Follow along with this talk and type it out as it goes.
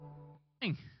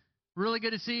Really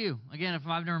good to see you. Again, if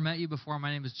I've never met you before,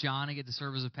 my name is John. I get to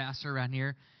serve as a pastor around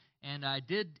here. And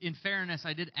in fairness,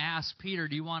 I did ask Peter,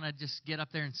 do you want to just get up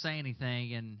there and say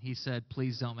anything? And he said,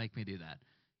 please don't make me do that.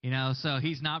 So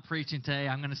he's not preaching today.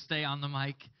 I'm going to stay on the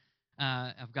mic.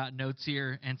 I've got notes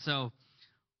here. And so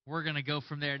we're going to go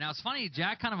from there. Now, it's funny,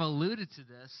 Jack kind of alluded to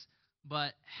this,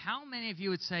 but how many of you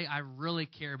would say I really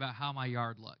care about how my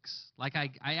yard looks? Like I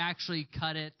actually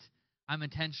cut it. I'm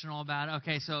intentional about it.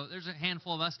 Okay, so there's a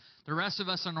handful of us. The rest of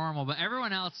us are normal. But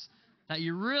everyone else that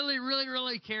you really, really,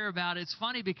 really care about, it's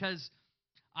funny because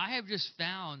I have just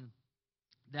found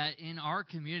that in our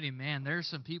community, man, there's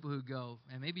some people who go,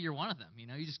 and maybe you're one of them, you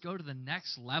just go to the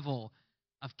next level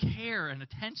of care and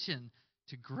attention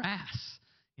to grass.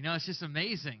 It's just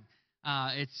amazing.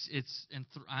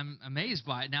 I'm amazed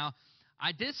by it. Now,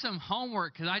 I did some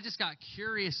homework because I just got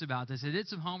curious about this. I did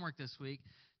some homework this week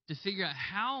to figure out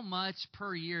how much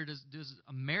per year does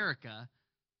America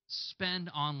spend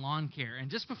on lawn care. And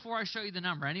just before I show you the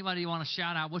number, anybody want to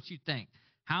shout out what you think?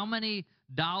 How many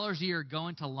dollars a year go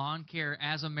into lawn care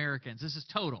as Americans? This is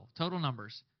total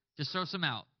numbers. Just throw some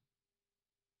out.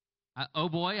 Oh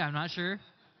boy, I'm not sure.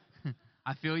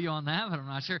 I feel you on that, but I'm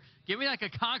not sure. Give me like a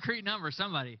concrete number,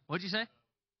 somebody. What'd you say?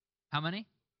 How many?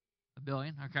 $1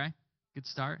 billion. Okay, good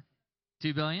start.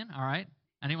 $2 billion. All right.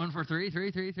 Anyone for three?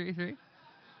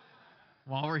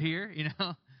 While we're here,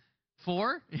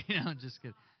 4, just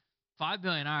kidding. $5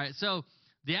 billion. All right. So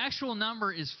the actual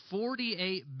number is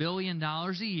 $48 billion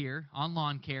a year on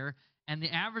lawn care, and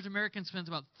the average American spends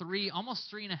about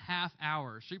almost 3.5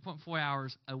 hours, 3.4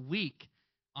 hours a week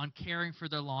on caring for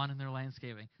their lawn and their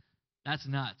landscaping. That's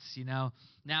nuts,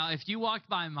 Now, if you walked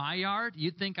by my yard,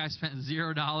 you'd think I spent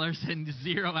 $0 in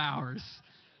 0 hours.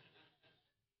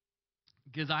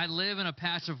 Because I live in a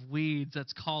patch of weeds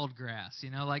that's called grass.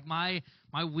 Like my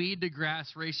weed to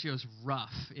grass ratio is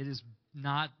rough. It is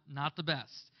not the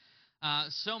best.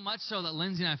 So much so that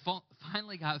Lindsay and I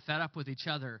finally got fed up with each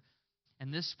other.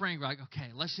 And this spring, we're like,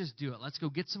 okay, let's just do it. Let's go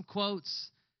get some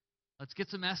quotes. Let's get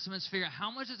some estimates. Figure out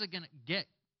how much is it going to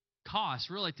cost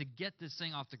really to get this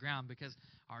thing off the ground, because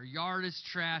our yard is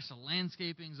trash, the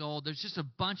landscaping's old. There's just a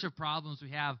bunch of problems we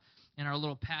have in our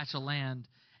little patch of land.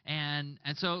 And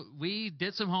so we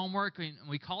did some homework.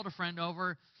 We called a friend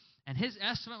over, and his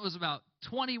estimate was about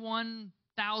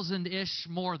 $21,000-ish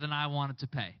more than I wanted to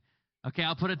pay. Okay,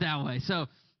 I'll put it that way. So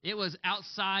it was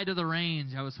outside of the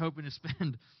range I was hoping to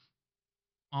spend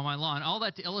on my lawn. All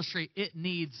that to illustrate it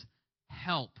needs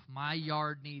help. My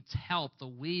yard needs help. The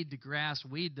weed to grass,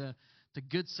 weed to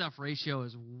good stuff ratio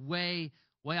is way,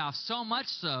 way off. So much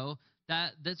so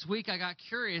that this week I got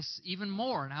curious even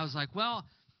more, and I was like, well,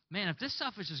 man, if this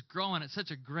stuff is just growing at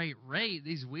such a great rate,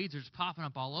 these weeds are just popping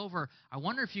up all over, I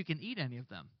wonder if you can eat any of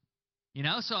them.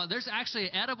 So there's actually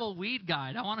an edible weed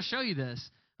guide. I want to show you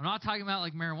this. I'm not talking about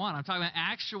like marijuana. I'm talking about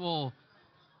actual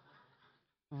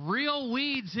real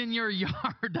weeds in your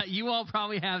yard that you all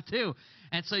probably have too.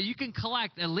 And so you can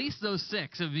collect at least those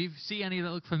 6. If you see any that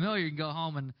look familiar, you can go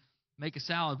home and make a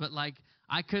salad. But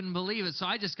I couldn't believe it. So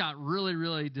I just got really,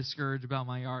 really discouraged about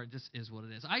my yard. It just is what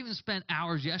it is. I even spent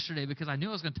hours yesterday, because I knew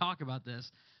I was going to talk about this,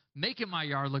 making my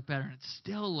yard look better. And it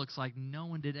still looks like no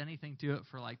one did anything to it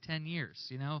for like 10 years,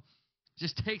 It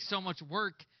just takes so much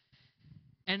work.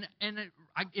 And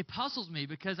it puzzles me,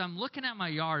 because I'm looking at my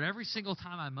yard every single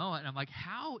time I mow it, and I'm like,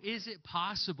 how is it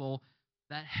possible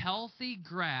that healthy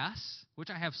grass, which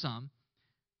I have some,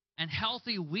 and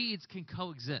healthy weeds can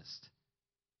coexist?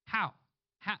 How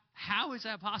is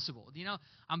that possible?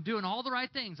 I'm doing all the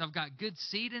right things. I've got good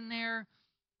seed in there.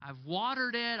 I've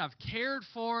watered it. I've cared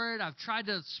for it. I've tried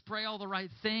to spray all the right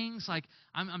things. Like,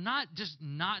 I'm not just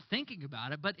not thinking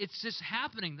about it, but it's just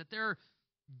happening that there are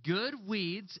good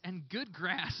weeds and good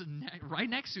grass right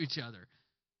next to each other.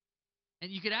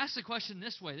 And you could ask the question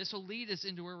this way. This will lead us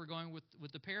into where we're going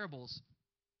with the parables.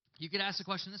 You could ask the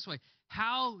question this way.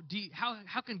 How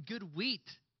can good wheat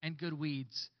and good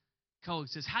weeds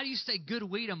coexist? How do you stay good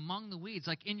wheat among the weeds,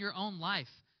 like in your own life?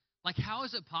 Like, how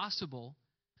is it possible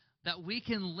that we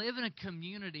can live in a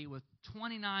community with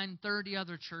 29, 30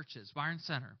 other churches, Byron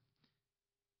Center?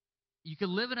 You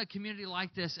can live in a community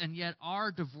like this, and yet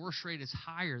our divorce rate is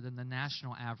higher than the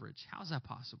national average. How is that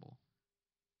possible?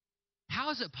 How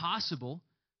is it possible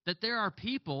that there are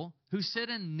people who sit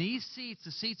in these seats,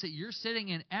 the seats that you're sitting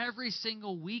in every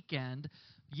single weekend,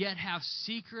 yet have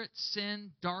secret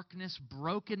sin, darkness,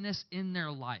 brokenness in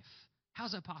their life? How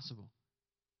is that possible?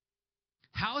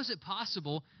 How is it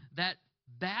possible that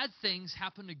bad things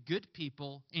happen to good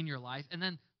people in your life, and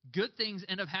then good things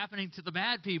end up happening to the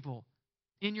bad people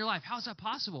in your life? How is that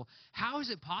possible? How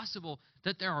is it possible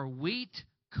that there are wheat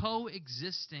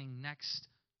coexisting next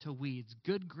to weeds.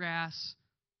 Good grass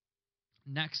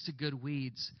next to good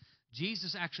weeds.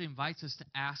 Jesus actually invites us to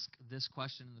ask this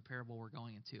question in the parable we're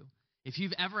going into. If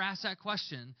you've ever asked that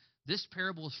question, this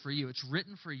parable is for you. It's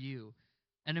written for you.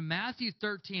 And in Matthew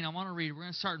 13, I want to read, we're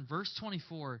going to start in verse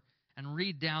 24 and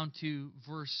read down to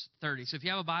verse 30. So if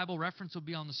you have a Bible, reference will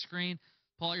be on the screen.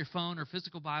 Pull out your phone or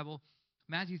physical Bible.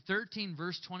 Matthew 13,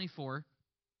 verse 24.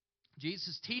 Jesus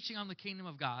is teaching on the kingdom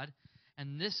of God,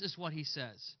 and this is what he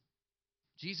says.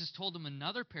 Jesus told him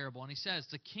another parable, and he says,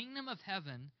 the kingdom of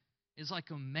heaven is like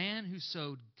a man who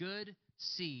sowed good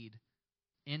seed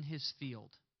in his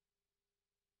field.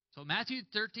 So Matthew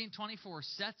 13:24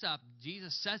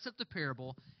 Jesus sets up the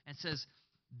parable and says,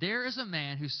 there is a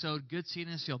man who sowed good seed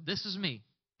in his field. This is me.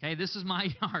 Okay, this is my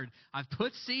yard. I've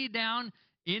put seed down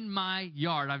in my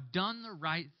yard. I've done the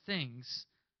right things.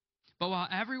 But while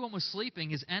everyone was sleeping,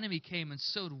 his enemy came and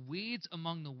sowed weeds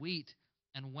among the wheat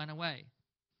and went away.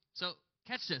 So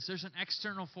catch this. There's an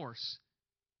external force.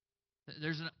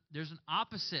 There's an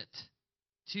opposite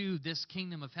to this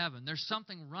kingdom of heaven. There's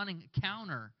something running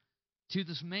counter to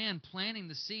this man planting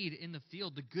the seed in the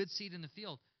field, the good seed in the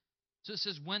field. So it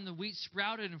says, when the wheat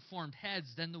sprouted and formed heads,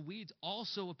 then the weeds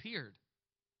also appeared.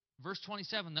 Verse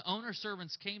 27, the owner's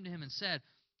servants came to him and said,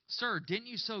 sir, didn't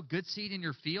you sow good seed in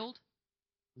your field?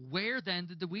 Where then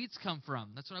did the weeds come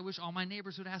from? That's what I wish all my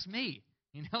neighbors would ask me.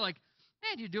 You know, like,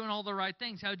 man, you're doing all the right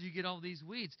things. How did you get all these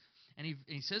weeds? And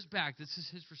he says back, this is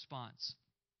his response.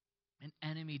 An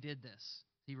enemy did this,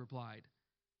 he replied.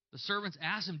 The servants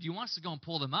asked him, do you want us to go and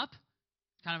pull them up?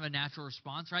 Kind of a natural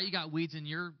response, right? You got weeds in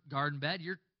your garden bed.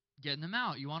 You're getting them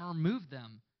out. You want to remove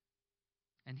them.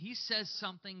 And he says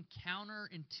something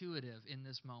counterintuitive in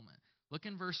this moment. Look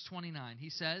in verse 29. He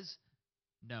says,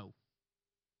 no.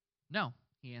 No,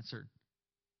 he answered.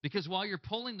 Because while you're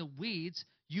pulling the weeds,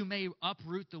 you may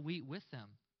uproot the wheat with them.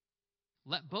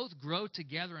 Let both grow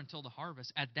together until the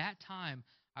harvest. At that time,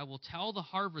 I will tell the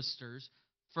harvesters,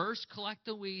 first collect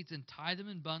the weeds and tie them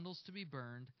in bundles to be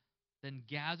burned, then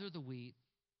gather the wheat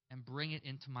and bring it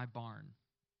into my barn.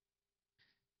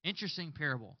 Interesting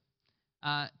parable.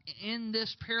 In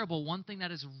this parable, one thing that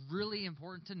is really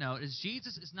important to note is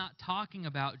Jesus is not talking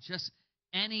about just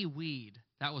any weed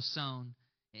that was sown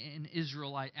in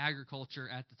Israelite agriculture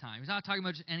at the time. He's not talking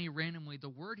about just any random weed. The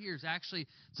word here is actually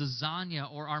zizania,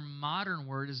 or our modern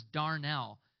word is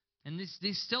darnel. And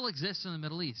these still exist in the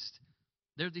Middle East.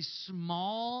 They're these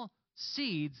small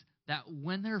seeds that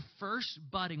when they're first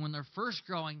budding, when they're first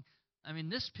growing, I mean,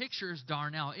 this picture is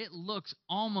darnel. It looks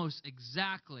almost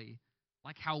exactly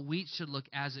like how wheat should look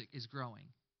as it is growing.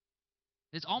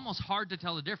 It's almost hard to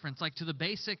tell the difference. Like to the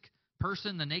basic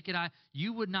person, the naked eye,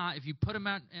 you would not, if you put them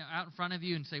out in front of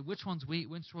you and say, which one's wheat,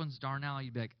 which one's darnel,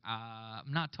 you'd be like,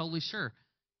 I'm not totally sure.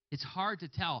 It's hard to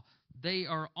tell. They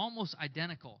are almost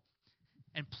identical.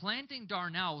 And planting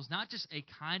darnel was not just a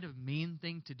kind of mean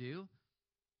thing to do.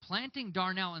 Planting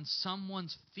darnel in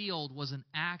someone's field was an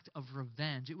act of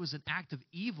revenge. It was an act of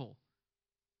evil.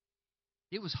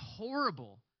 It was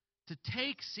horrible to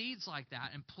take seeds like that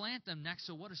and plant them next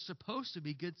to what is supposed to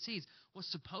be good seeds,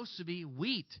 what's supposed to be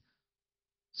wheat,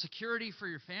 security for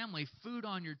your family, food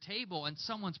on your table, and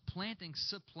someone's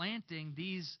supplanting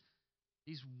these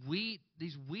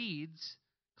weeds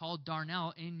called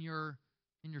darnel in your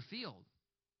field.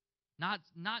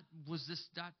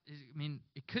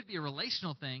 It could be a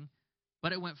relational thing,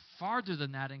 but it went farther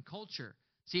than that in culture.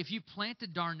 See, if you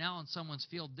planted darnel in someone's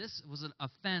field, this was an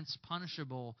offense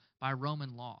punishable by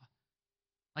Roman law.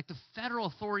 Like the federal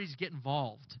authorities get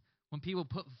involved when people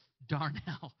put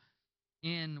darnel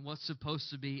in what's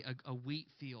supposed to be a wheat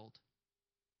field.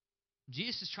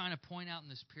 Jesus is trying to point out in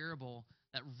this parable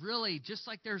that really, just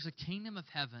like there's a kingdom of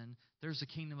heaven, there's a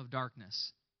kingdom of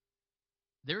darkness.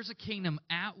 There's a kingdom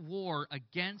at war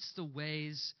against the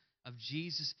ways of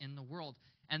Jesus in the world.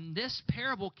 And this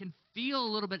parable can feel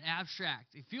a little bit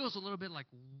abstract. It feels a little bit like,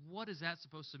 what is that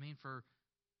supposed to mean for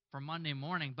Monday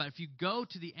morning? But if you go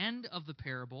to the end of the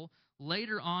parable,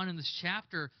 later on in this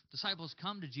chapter, disciples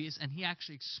come to Jesus and he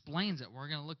actually explains it. We're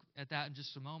going to look at that in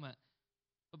just a moment.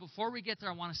 But before we get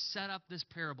there, I want to set up this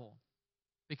parable.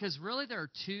 Because really there are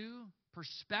two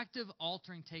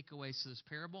perspective-altering takeaways to this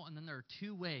parable, and then there are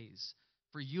two ways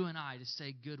for you and I to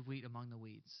say good wheat among the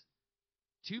weeds.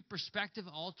 Two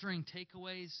perspective-altering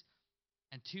takeaways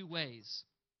and two ways.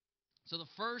 So the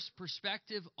first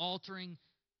perspective-altering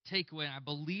takeaway, and I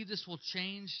believe this will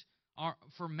change,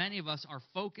 for many of us, our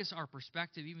focus, our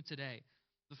perspective even today.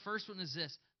 The first one is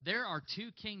this. There are two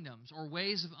kingdoms or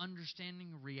ways of understanding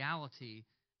reality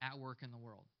at work in the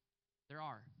world. There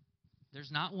are.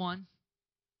 There's not one.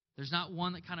 There's not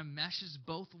one that kind of meshes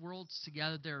both worlds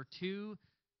together. There are two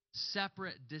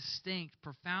separate, distinct,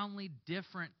 profoundly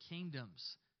different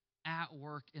kingdoms at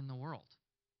work in the world.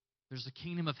 There's the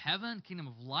kingdom of heaven, kingdom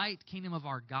of light, kingdom of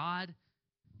our God,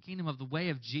 kingdom of the way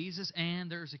of Jesus, and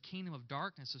there's a kingdom of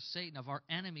darkness, of Satan, of our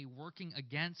enemy working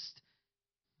against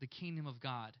the kingdom of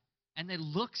God. And they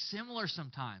look similar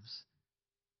sometimes.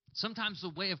 Sometimes the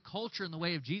way of culture and the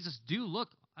way of Jesus do look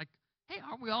like, hey,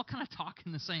 aren't we all kind of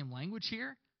talking the same language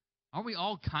here? Aren't we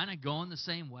all kind of going the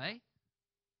same way?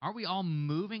 Aren't we all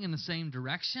moving in the same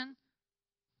direction?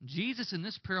 Jesus in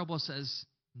this parable says,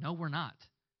 no, we're not.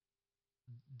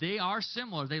 They are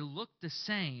similar. They look the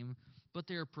same, but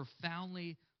they are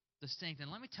profoundly distinct. And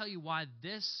let me tell you why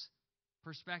this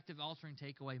perspective-altering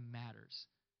takeaway matters.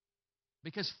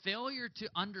 Because failure to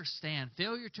understand,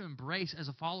 failure to embrace as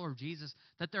a follower of Jesus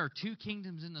that there are two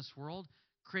kingdoms in this world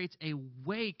creates a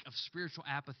wake of spiritual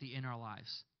apathy in our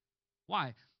lives.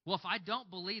 Why? Well, if I don't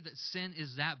believe that sin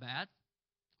is that bad,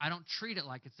 I don't treat it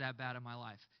like it's that bad in my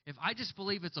life. If I just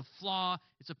believe it's a flaw,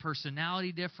 it's a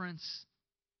personality difference,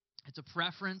 it's a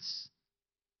preference,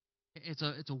 it's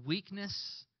a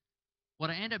weakness, what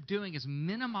I end up doing is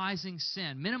minimizing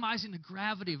sin, minimizing the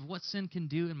gravity of what sin can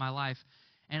do in my life,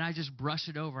 and I just brush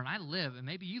it over. And I live, and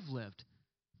maybe you've lived.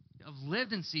 I've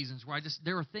lived in seasons where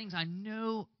there were things I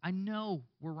know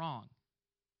were wrong,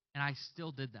 and I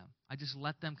still did them. I just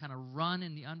let them kind of run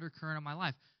in the undercurrent of my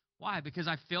life. Why? Because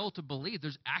I fail to believe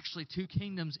there's actually two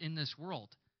kingdoms in this world,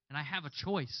 and I have a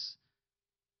choice.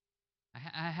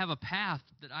 I have a path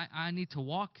that I need to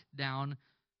walk down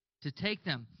to take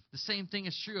them. The same thing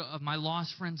is true of my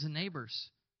lost friends and neighbors.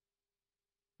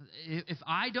 If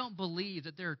I don't believe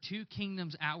that there are two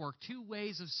kingdoms at work, two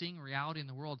ways of seeing reality in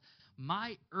the world,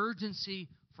 my urgency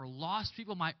for lost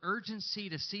people, my urgency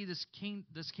to see this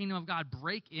kingdom of God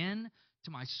break in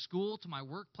to my school, to my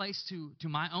workplace, to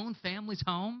my own family's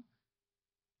home,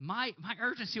 my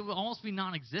urgency will almost be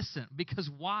non-existent. Because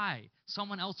why?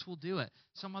 Someone else will do it.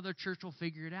 Some other church will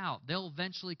figure it out. They'll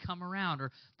eventually come around,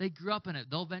 or they grew up in it.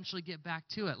 They'll eventually get back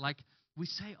to it. Like, we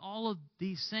say all of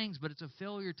these things, but it's a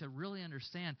failure to really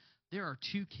understand there are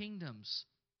two kingdoms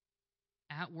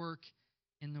at work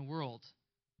in the world.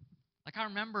 Like, I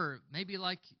remember, maybe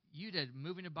like you did,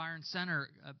 moving to Byron Center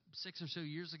 6 or so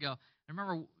years ago. I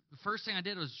remember the first thing I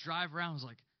did was drive around. I was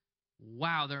like,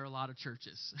 wow, there are a lot of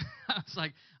churches.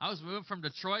 I was moving from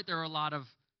Detroit. There were a lot of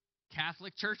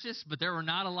Catholic churches, but there were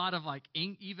not a lot of like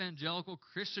evangelical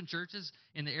Christian churches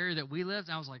in the area that we lived.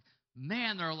 And I was like,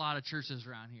 man, there are a lot of churches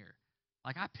around here.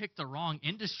 Like, I picked the wrong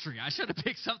industry. I should have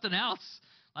picked something else.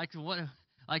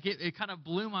 It kind of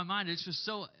blew my mind. It's just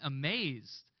so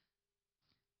amazed.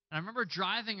 And I remember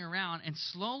driving around, and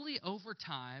slowly over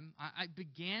time, I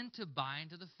began to buy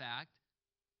into the fact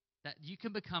that you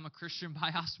can become a Christian by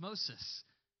osmosis.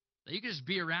 That you can just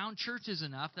be around churches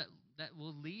enough that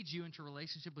will lead you into a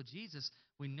relationship with Jesus.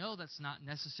 We know that's not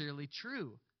necessarily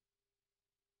true.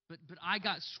 But I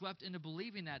got swept into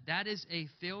believing that. That is a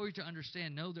failure to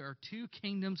understand. No, there are two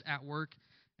kingdoms at work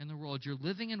in the world. You're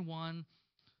living in one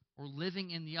or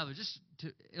living in the other. Just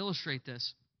to illustrate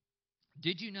this,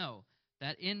 did you know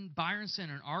that in Byron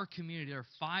Center, in our community, there are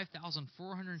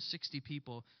 5,460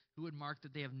 people who would mark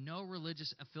that they have no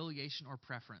religious affiliation or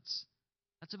preference?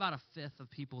 That's about a fifth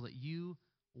of people that you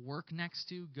work next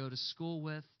to, go to school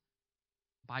with,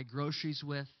 buy groceries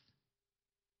with,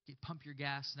 pump your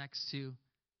gas next to.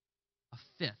 A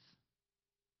fifth.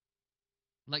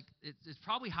 Like, it's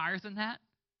probably higher than that,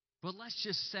 but let's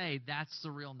just say that's the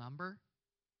real number.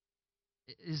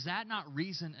 Is that not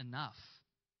reason enough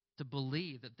to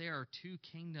believe that there are two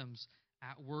kingdoms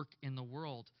at work in the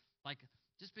world? Like,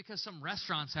 just because some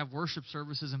restaurants have worship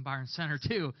services in Byron Center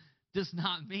too, does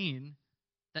not mean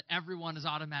that everyone is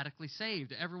automatically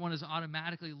saved. Everyone is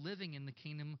automatically living in the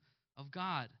kingdom of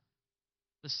God.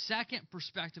 The second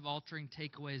perspective-altering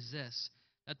takeaway is this: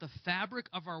 that the fabric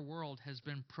of our world has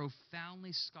been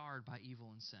profoundly scarred by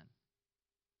evil and sin.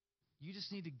 You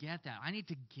just need to get that. I need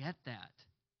to get that.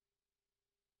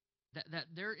 That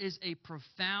there is a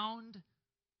profound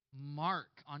mark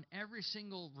on every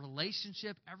single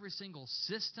relationship, every single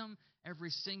system, every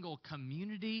single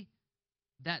community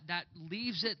that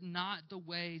leaves it not the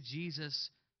way Jesus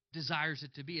desires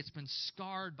it to be. It's been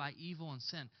scarred by evil and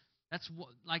sin. That's what,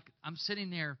 like, I'm sitting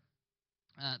there.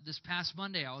 This past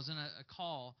Monday, I was in a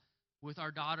call with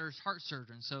our daughter's heart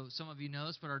surgeon. So some of you know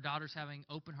this, but our daughter's having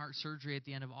open heart surgery at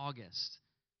the end of August.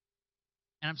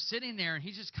 And I'm sitting there, and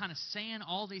he's just kind of saying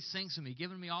all these things to me,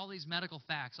 giving me all these medical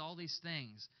facts, all these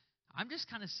things. I'm just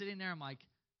kind of sitting there. I'm like,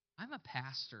 I'm a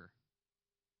pastor.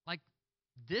 Like,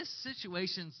 this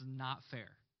situation's not fair.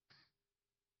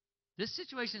 This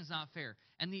situation is not fair.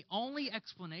 And the only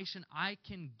explanation I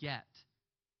can get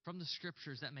from the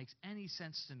scriptures that makes any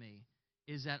sense to me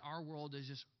is that our world is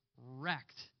just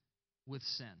wrecked with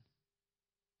sin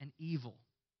and evil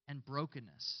and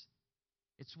brokenness.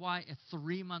 It's why a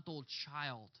 3-month-old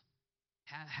child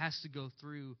has to go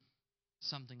through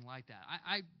something like that.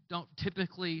 I don't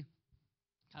typically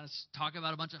kind of talk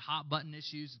about a bunch of hot button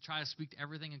issues and try to speak to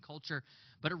everything in culture,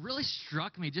 but it really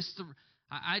struck me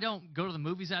I don't go to the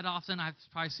movies that often. I've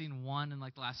probably seen one in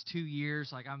like the last 2 years.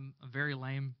 Like, I'm a very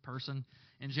lame person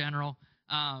in general.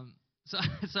 So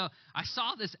I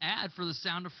saw this ad for the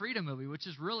Sound of Freedom movie, which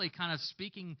is really kind of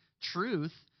speaking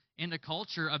truth into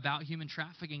culture about human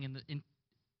trafficking and the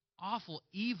awful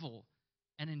evil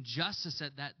and injustice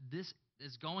that this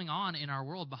is going on in our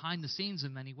world behind the scenes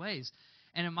in many ways.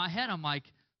 And in my head, I'm like,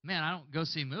 man, I don't go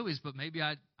see movies, but maybe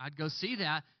I'd go see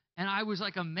that. And I was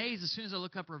like amazed as soon as I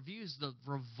look up reviews, the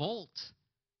revolt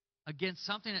against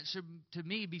something that should, to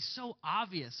me, be so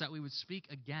obvious that we would speak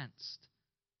against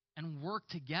and work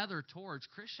together towards,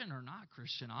 Christian or not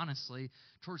Christian, honestly,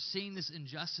 towards seeing this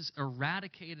injustice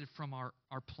eradicated from our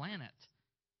planet.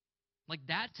 Like,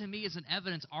 that to me is an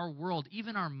evidence our world,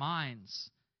 even our minds,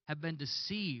 have been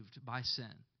deceived by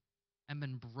sin and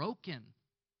been broken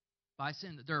by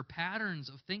sin. There are patterns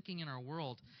of thinking in our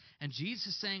world. And Jesus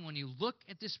is saying, when you look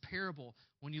at this parable,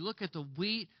 when you look at the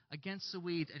wheat against the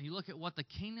weeds, and you look at what the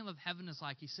kingdom of heaven is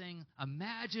like, he's saying,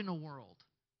 imagine a world.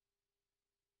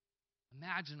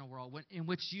 Imagine a world in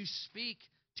which you speak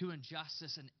to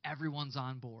injustice and everyone's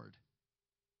on board.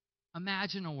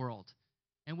 Imagine a world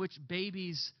in which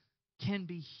babies can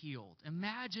be healed.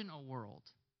 Imagine a world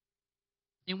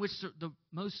in which the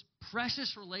most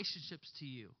precious relationships to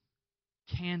you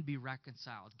can be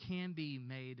reconciled, can be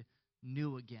made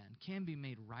new again, can be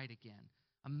made right again.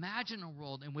 Imagine a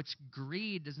world in which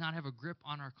greed does not have a grip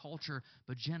on our culture,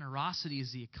 but generosity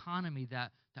is the economy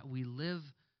that we live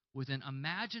within.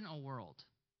 Imagine a world.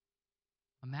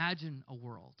 Imagine a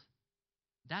world.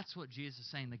 That's what Jesus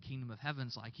is saying the kingdom of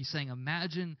heaven's like. He's saying,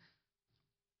 imagine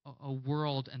a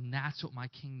world, and that's what my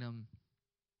kingdom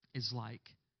is like.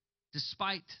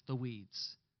 Despite the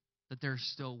weeds, that there's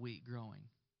still wheat growing.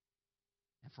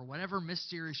 And for whatever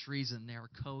mysterious reason, they are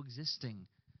coexisting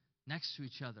next to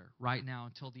each other right now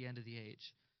until the end of the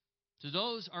age. So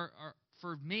those are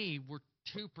for me, were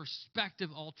 2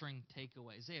 perspective-altering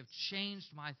takeaways. They have changed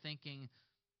my thinking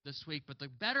this week. But the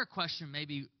better question may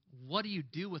be, what do you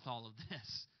do with all of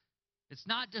this? It's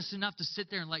not just enough to sit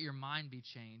there and let your mind be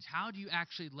changed. How do you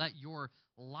actually let your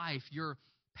life, your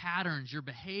patterns, your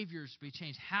behaviors be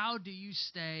changed? How do you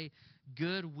stay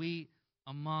good wheat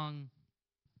among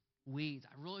weeds?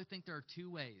 I really think there are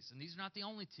 2 ways, and these are not the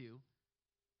only 2.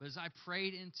 But as I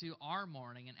prayed into our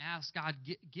morning and asked God,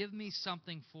 give me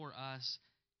something for us,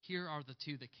 here are the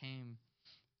 2 that came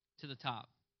to the top.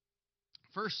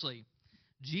 Firstly,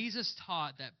 Jesus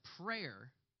taught that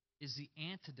prayer is the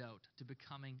antidote to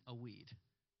becoming a weed.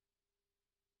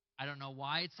 I don't know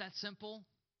why it's that simple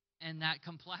and that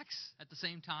complex at the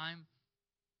same time,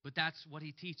 but that's what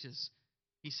he teaches.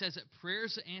 He says that prayer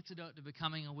is the antidote to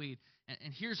becoming a weed.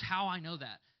 And here's how I know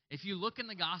that. If you look in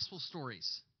the gospel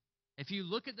stories, if you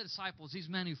look at the disciples, these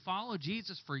men who followed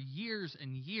Jesus for years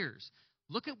and years,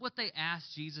 look at what they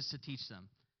asked Jesus to teach them.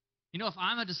 You know, if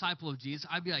I'm a disciple of Jesus,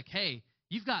 I'd be like, hey,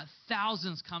 you've got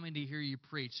thousands coming to hear you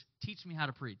preach. Teach me how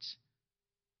to preach.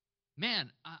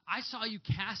 Man, I saw you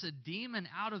cast a demon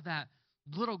out of that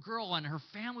little girl, and her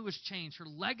family was changed. Her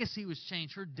legacy was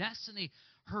changed. Her destiny,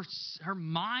 her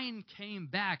mind came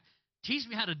back. Teach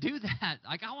me how to do that.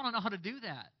 Like, I want to know how to do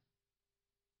that.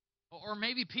 Or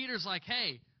maybe Peter's like,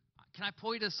 hey, can I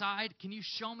pull you to the side? Can you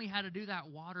show me how to do that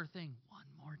water thing one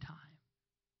more time?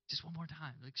 Just one more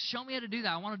time. Like, show me how to do that.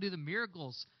 I want to do the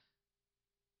miracles.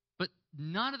 But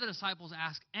none of the disciples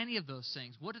ask any of those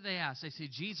things. What do they ask? They say,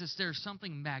 Jesus, there's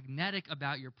something magnetic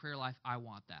about your prayer life. I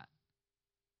want that.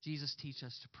 Jesus, teach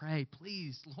us to pray.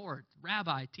 Please, Lord,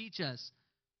 Rabbi, teach us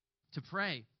to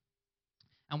pray.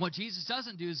 And what Jesus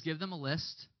doesn't do is give them a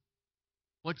list.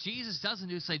 What Jesus doesn't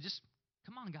do is say, just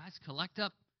come on, guys, collect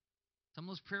up some of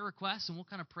those prayer requests, and we'll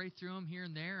kind of pray through them here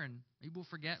and there, and maybe we'll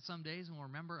forget some days and we'll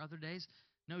remember other days.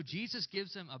 No, Jesus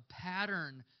gives them a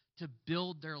pattern to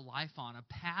build their life on, a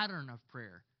pattern of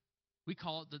prayer. We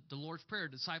call it the Lord's Prayer,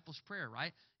 disciples' prayer,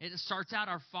 right? It starts out,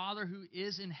 our Father who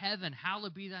is in heaven,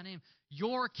 hallowed be thy name.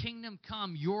 Your kingdom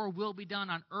come, your will be done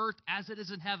on earth as it is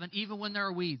in heaven, even when there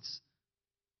are weeds.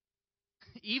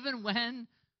 Even when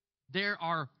there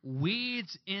are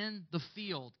weeds in the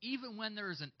field, even when there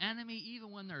is an enemy,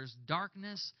 even when there is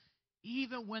darkness,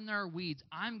 even when there are weeds,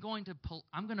 I'm going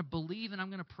to believe and I'm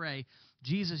going to pray,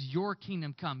 Jesus, your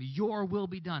kingdom come, your will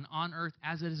be done on earth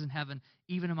as it is in heaven,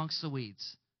 even amongst the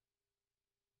weeds.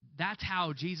 That's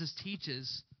how Jesus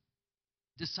teaches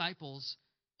disciples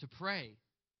to pray.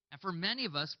 And for many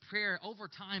of us, prayer over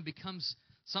time becomes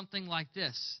something like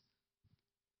this.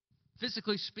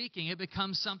 Physically speaking, it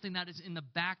becomes something that is in the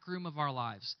back room of our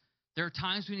lives. There are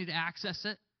times we need to access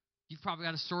it. You've probably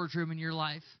got a storage room in your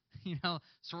life,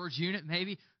 storage unit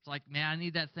maybe. It's like, man, I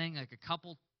need that thing like a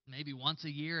couple, maybe once a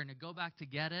year, and I go back to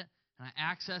get it, and I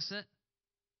access it,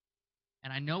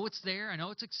 and I know it's there. I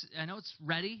know it's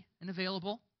ready and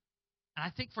available. And I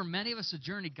think for many of us, a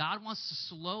journey, God wants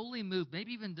to slowly move,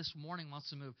 maybe even this morning wants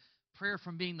to move prayer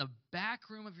from being the back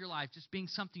room of your life, just being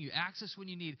something you access when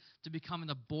you need, to becoming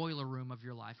the boiler room of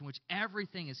your life, in which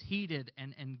everything is heated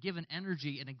and given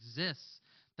energy and exists,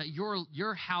 that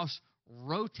your house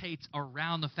rotates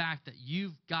around the fact that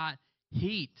you've got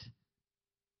heat.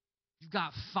 You've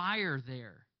got fire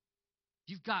there.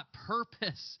 You've got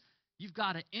purpose. You've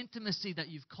got an intimacy that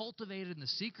you've cultivated in the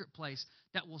secret place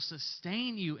that will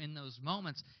sustain you in those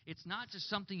moments. It's not just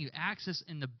something you access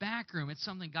in the back room. It's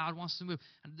something God wants to move.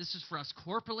 And this is for us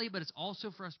corporately, but it's also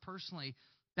for us personally,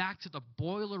 back to the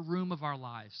boiler room of our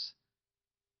lives.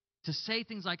 To say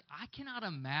things like, I cannot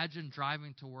imagine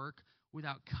driving to work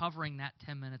without covering that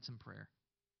 10 minutes in prayer.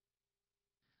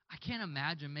 I can't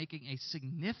imagine making a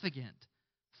significant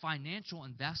financial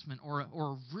investment or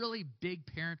a really big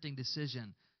parenting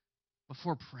decision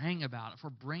before praying about it, before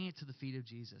bringing it to the feet of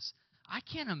Jesus. I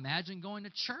can't imagine going to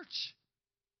church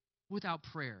without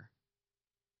prayer.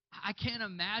 I can't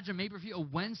imagine maybe a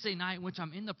Wednesday night in which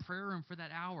I'm in the prayer room for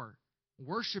that hour,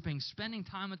 worshiping, spending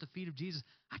time at the feet of Jesus.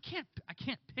 I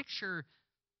can't picture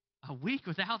a week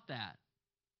without that.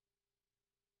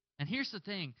 And here's the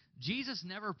thing. Jesus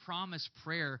never promised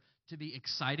prayer to be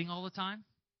exciting all the time.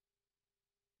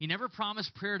 He never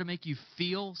promised prayer to make you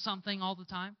feel something all the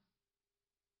time.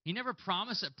 He never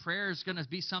promised that prayer is going to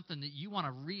be something that you want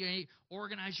to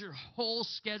reorganize your whole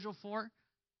schedule for.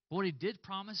 But what he did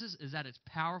promise is that it's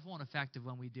powerful and effective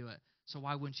when we do it. So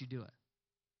why wouldn't you do it?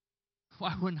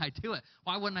 Why wouldn't I do it?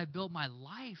 Why wouldn't I build my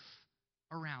life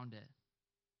around it?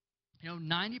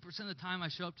 90% of the time I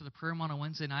show up to the prayer room on a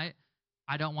Wednesday night,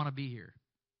 I don't want to be here.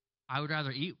 I would rather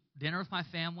eat dinner with my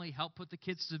family, help put the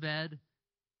kids to bed,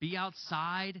 be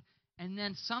outside, and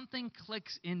then something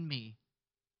clicks in me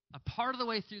a part of the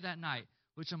way through that night,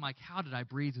 which I'm like, how did I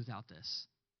breathe without this?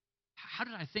 How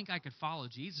did I think I could follow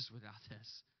Jesus without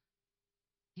this?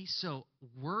 He's so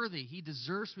worthy. He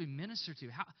deserves to be ministered to.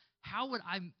 How would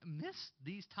I miss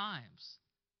these times?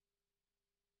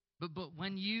 But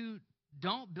when you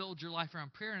don't build your life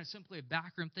around prayer and it's simply a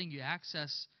backroom thing you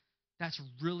access, that's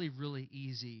really, really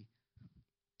easy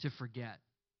to forget.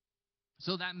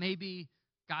 So that may be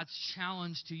God's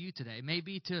challenge to you today.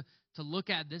 Maybe to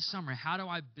look at this summer, how do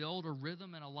I build a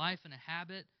rhythm and a life and a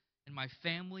habit in my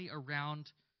family around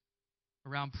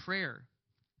prayer?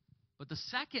 But the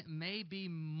second may be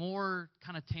more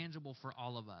kind of tangible for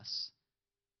all of us.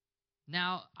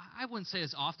 Now, I wouldn't say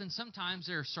as often. Sometimes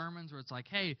there are sermons where it's like,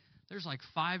 hey, there's like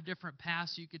 5 different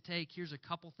paths you could take. Here's a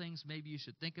couple things maybe you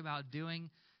should think about doing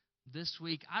this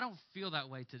week. I don't feel that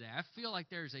way today. I feel like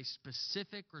there's a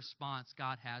specific response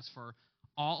God has for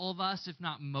all of us, if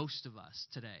not most of us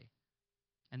today.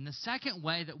 And the second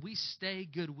way that we stay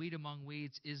good wheat among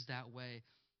weeds is that way.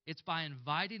 It's by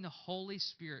inviting the Holy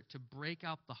Spirit to break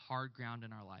up the hard ground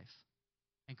in our life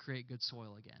and create good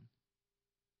soil again.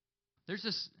 There's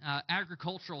this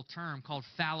agricultural term called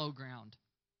fallow ground.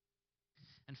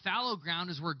 And fallow ground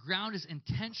is where ground is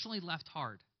intentionally left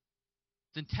hard.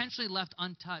 It's intentionally left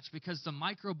untouched because the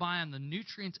microbiome, the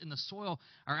nutrients in the soil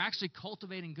are actually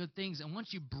cultivating good things. And once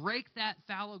you break that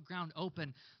fallow ground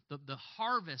open, the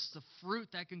harvest, the fruit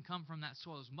that can come from that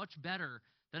soil is much better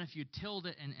than if you tilled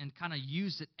it and kind of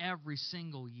used it every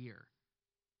single year.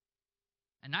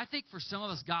 And I think for some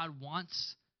of us, God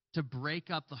wants to break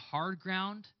up the hard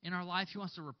ground in our life. He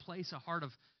wants to replace a heart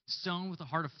of stone with a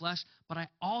heart of flesh. But I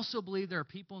also believe there are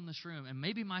people in this room, and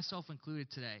maybe myself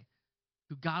included today,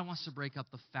 who God wants to break up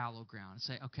the fallow ground and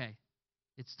say, okay,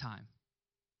 it's time.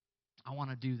 I want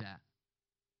to do that.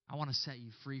 I want to set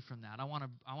you free from that. I want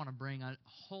to bring a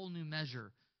whole new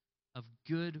measure of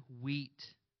good wheat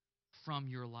from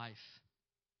your life.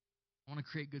 I want to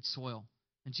create good soil.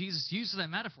 And Jesus uses that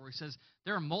metaphor. He says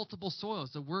there are multiple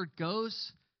soils. The word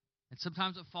goes, and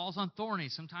sometimes it falls on thorny,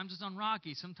 sometimes it's on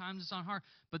rocky, sometimes it's on hard.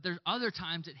 But there's other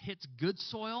times it hits good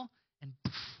soil, and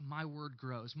poof, my word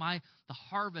grows. The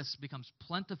harvest becomes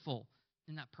plentiful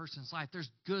in that person's life. There's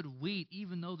good wheat,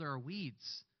 even though there are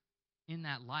weeds in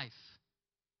that life.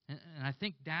 And I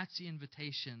think that's the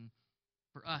invitation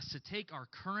for us to take our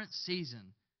current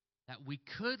season that we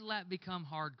could let become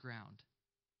hard ground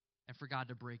and for God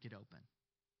to break it open.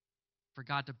 for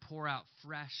God to pour out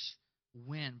fresh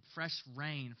wind, fresh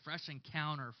rain, fresh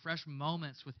encounter, fresh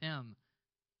moments with Him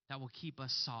that will keep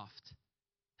us soft,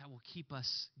 that will keep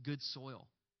us good soil,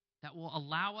 that will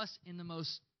allow us in the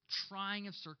most trying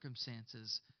of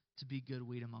circumstances to be good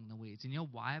wheat among the weeds. And you know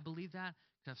why I believe that?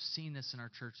 Because I've seen this in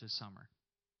our church this summer.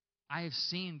 I have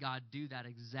seen God do that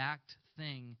exact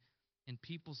thing in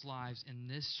people's lives in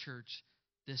this church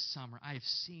this summer. I have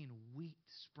seen wheat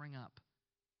spring up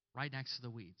right next to the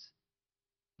weeds.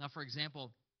 Now, for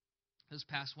example, this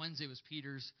past Wednesday was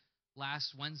Peter's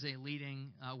last Wednesday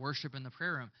leading worship in the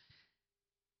prayer room.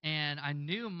 And I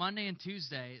knew Monday and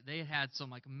Tuesday they had some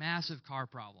like massive car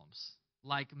problems.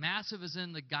 Like massive as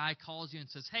in the guy calls you and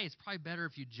says, hey, it's probably better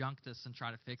if you junk this than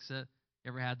try to fix it.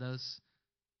 You ever had those?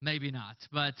 Maybe not,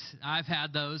 but I've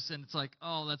had those, and it's like,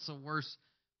 oh, that's the worst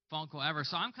phone call ever.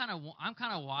 So I'm kind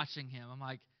of watching him. I'm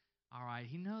like, all right,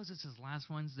 he knows it's his last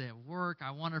Wednesday at work. I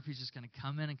wonder if he's just going to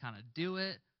come in and kind of do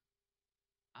it.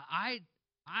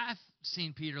 I've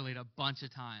seen Peter lead a bunch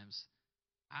of times.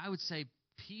 I would say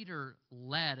Peter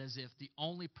led as if the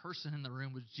only person in the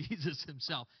room was Jesus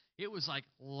himself. It was like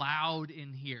loud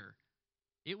in here.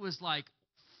 It was like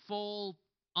full,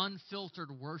 unfiltered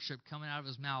worship coming out of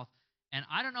his mouth. And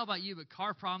I don't know about you, but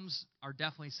car problems are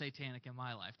definitely satanic in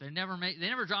my life. They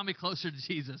never draw me closer to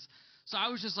Jesus. So I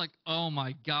was just like, oh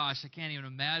my gosh, I can't even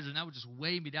imagine. That would just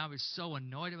weigh me down. I was so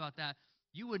annoyed about that.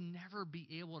 You would never be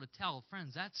able to tell.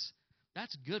 Friends,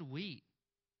 that's good wheat.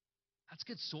 That's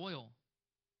good soil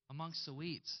amongst the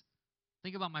weeds.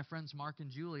 Think about my friends Mark and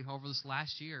Julie over this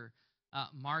last year.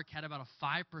 Mark had about a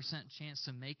 5% chance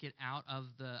to make it out of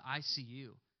the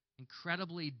ICU.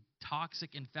 Incredibly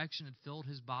toxic infection had filled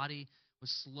his body,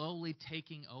 was slowly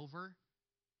taking over.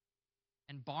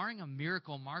 And barring a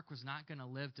miracle, Mark was not going to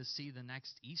live to see the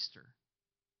next Easter.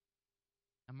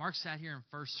 And Mark sat here in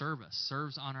first service,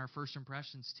 serves on our First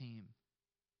Impressions team.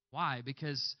 Why?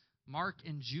 Because Mark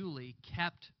and Julie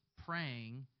kept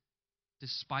praying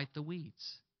despite the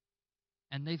weeds.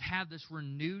 And they've had this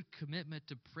renewed commitment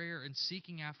to prayer and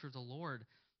seeking after the Lord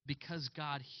because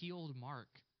God healed Mark.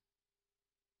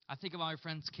 I think about my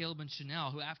friends Caleb and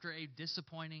Chanel, who after a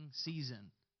disappointing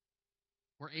season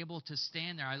were able to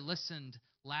stand there. I listened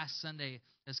last Sunday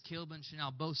as Caleb and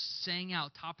Chanel both sang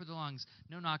out top of their lungs.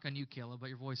 No knock on you, Caleb, but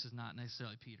your voice is not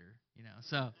necessarily Peter,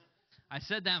 So I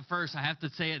said that first. I have to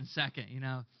say it in second,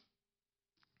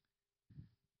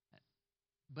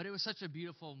 But it was such a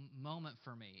beautiful moment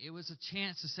for me. It was a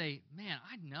chance to say, man,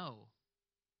 I know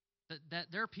that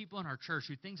there are people in our church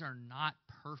who things are not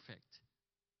perfect.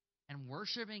 And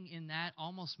worshiping in that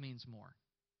almost means more.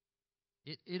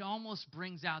 It almost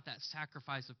brings out that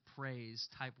sacrifice of praise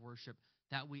type worship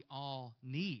that we all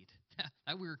need,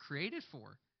 that we were created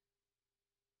for.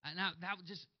 And now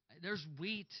there's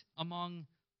wheat among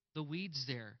the weeds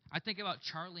there. I think about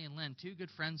Charlie and Lynn, two good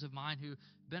friends of mine who've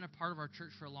been a part of our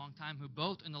church for a long time, who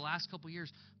both in the last couple of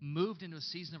years moved into a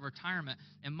season of retirement.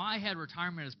 In my head,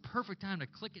 retirement is perfect time to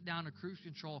click it down to cruise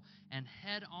control and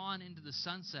head on into the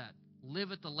sunset.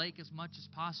 Live at the lake as much as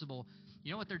possible.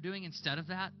 You know what they're doing instead of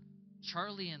that?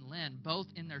 Charlie and Lynn, both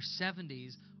in their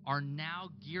 70s, are now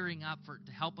gearing up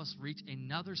to help us reach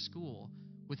another school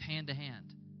with Hand to Hand.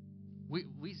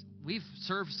 We've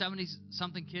served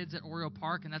 70-something kids at Oriole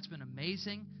Park, and that's been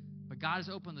amazing. But God has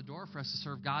opened the door for us to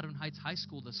serve Godwin Heights High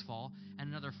School this fall, and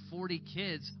another 40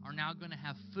 kids are now going to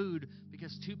have food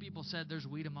because 2 people said there's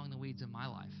wheat among the weeds in my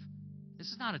life. This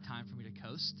is not a time for me to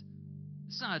coast.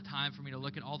 This is not a time for me to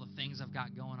look at all the things I've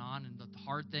got going on and the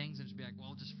hard things and just be like,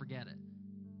 well, just forget it.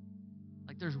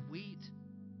 Like there's wheat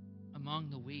among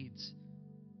the weeds.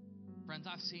 Friends,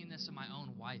 I've seen this in my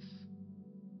own wife.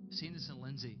 I've seen this in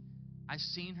Lindsay. I've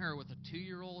seen her with a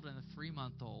 2-year-old and a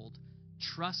 3-month-old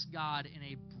trust God in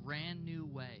a brand new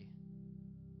way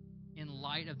in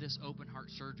light of this open heart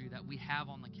surgery that we have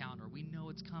on the calendar. We know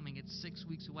it's coming. It's 6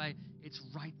 weeks away. It's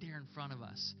right there in front of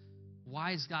us.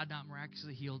 Why has God not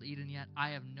miraculously healed Eden yet?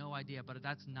 I have no idea, but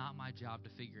that's not my job to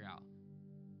figure out.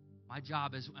 My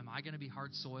job is, am I going to be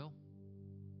hard soil?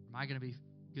 Or am I going to be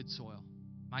good soil?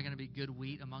 Am I going to be good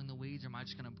wheat among the weeds, or am I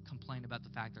just going to complain about the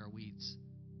fact there are weeds?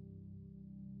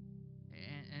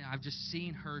 And I've just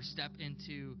seen her step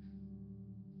into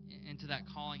that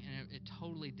calling in a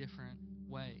totally different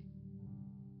way.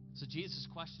 So Jesus'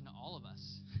 question to all of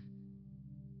us,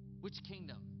 which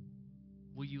kingdom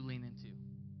will you lean into?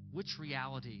 Which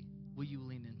reality will you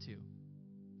lean into?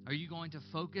 Are you going to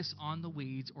focus on the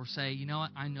weeds or say, you know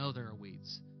what, I know there are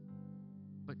weeds,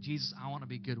 but Jesus, I want to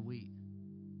be good wheat.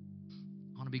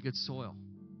 I want to be good soil.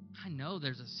 I know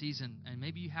there's a season, and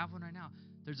maybe you have one right now,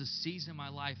 there's a season in my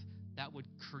life that would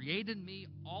create in me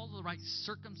all the right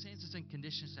circumstances and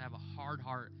conditions to have a hard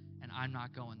heart and and I'm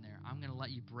not going there. I'm going to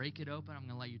let you break it open. I'm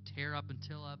going to let you tear up and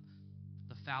till up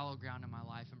the fallow ground in my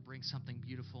life and bring something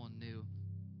beautiful and new.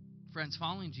 Friends,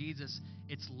 following Jesus,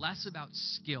 it's less about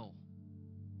skill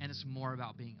and it's more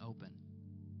about being open.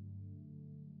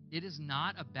 It is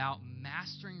not about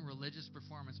mastering religious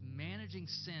performance, managing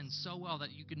sin so well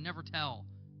that you could never tell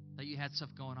that you had stuff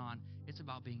going on. It's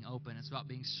about being open. It's about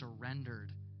being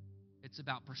surrendered. It's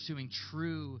about pursuing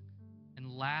true and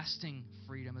lasting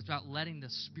freedom. It's about letting the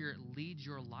Spirit lead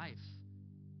your life.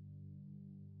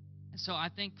 And so I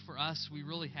think for us, we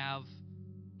really have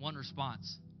one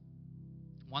response,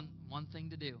 one thing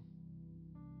to do,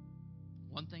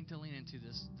 one thing to lean into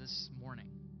this morning.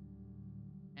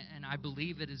 And I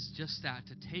believe it is just that,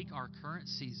 to take our current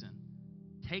season,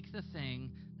 take the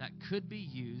thing that could be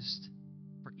used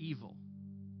for evil,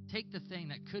 take the thing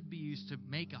that could be used to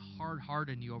make a hard heart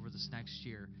in you over this next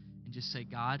year, and just say,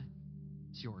 God,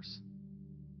 it's yours.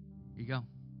 Here you go.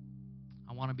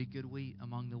 I want to be good wheat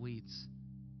among the weeds.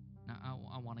 Now,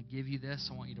 I want to give you this.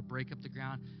 I want you to break up the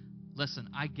ground. Listen,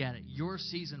 I get it. Your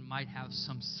season might have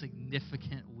some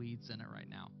significant weeds in it right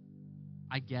now.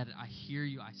 I get it. I hear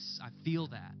you. I feel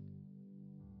that.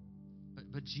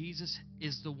 But Jesus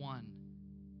is the one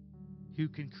who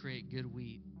can create good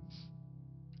wheat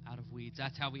out of weeds.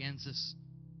 That's how he ends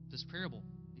this parable.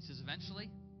 He says, eventually,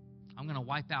 I'm going to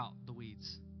wipe out the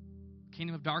weeds.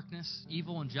 Kingdom of darkness,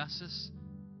 evil, and justice,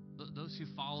 those who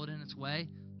followed in its way,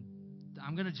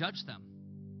 I'm going to judge them.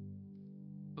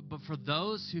 But for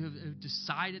those who have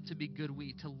decided to be good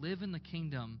wheat, to live in the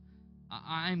kingdom,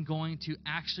 I'm going to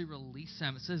actually release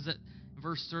them. It says that in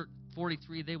verse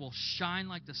 43, they will shine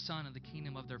like the sun in the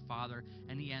kingdom of their Father.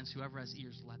 And he ends, whoever has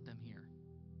ears, let them hear.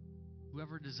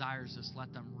 Whoever desires this,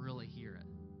 let them really hear it.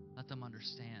 Let them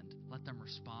understand. Let them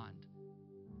respond.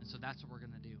 And so that's what we're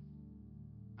going to do.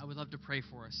 I would love to pray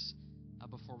for us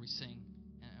before we sing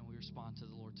and we respond to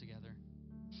the Lord together.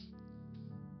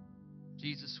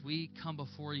 Jesus, we come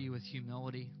before you with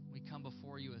humility. We come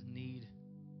before you with need.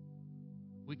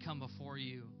 We come before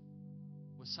you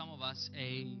with some of us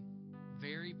a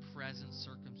very present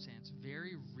circumstance,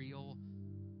 very real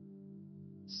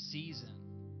season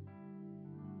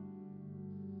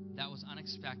that was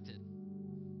unexpected.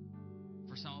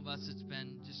 For some of us, it's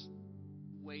been just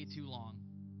way too long.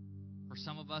 For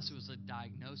some of us, it was a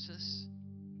diagnosis.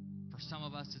 For some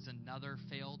of us, it's another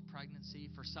failed pregnancy.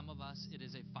 For some of us, it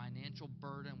is a financial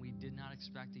burden we did not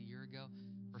expect a year ago.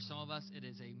 For some of us, it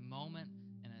is a moment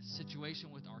and a situation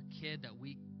with our kid that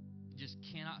we just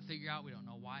cannot figure out. We don't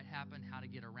know why it happened, how to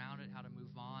get around it, how to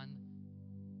move on.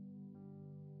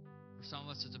 For some of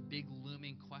us, it's a big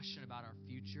looming question about our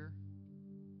future.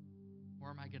 Where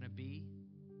am I going to be?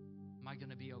 Am I going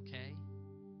to be okay?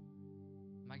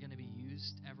 Am I going to be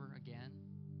used ever again?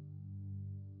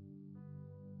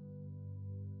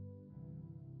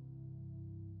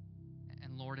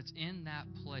 And Lord, it's in that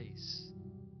place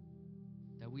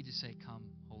that we just say, come,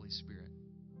 Holy Spirit.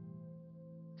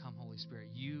 Come, Holy Spirit.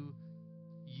 You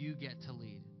get to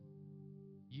lead.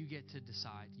 You get to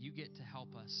decide. You get to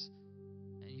help us.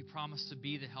 And you promise to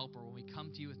be the helper. When we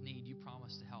come to you with need, you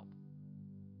promise to help.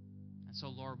 And so,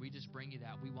 Lord, we just bring you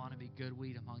that. We want to be good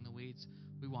wheat among the weeds.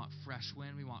 We want fresh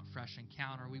wind. We want fresh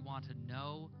encounter. We want to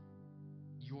know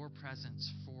your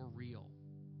presence for real,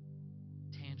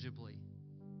 tangibly,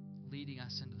 leading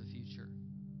us into the future.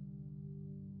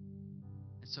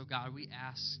 And so, God, we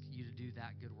ask you to do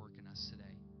that good work in us today.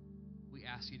 We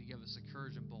ask you to give us the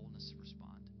courage and boldness to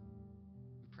respond.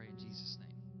 We pray in Jesus' name.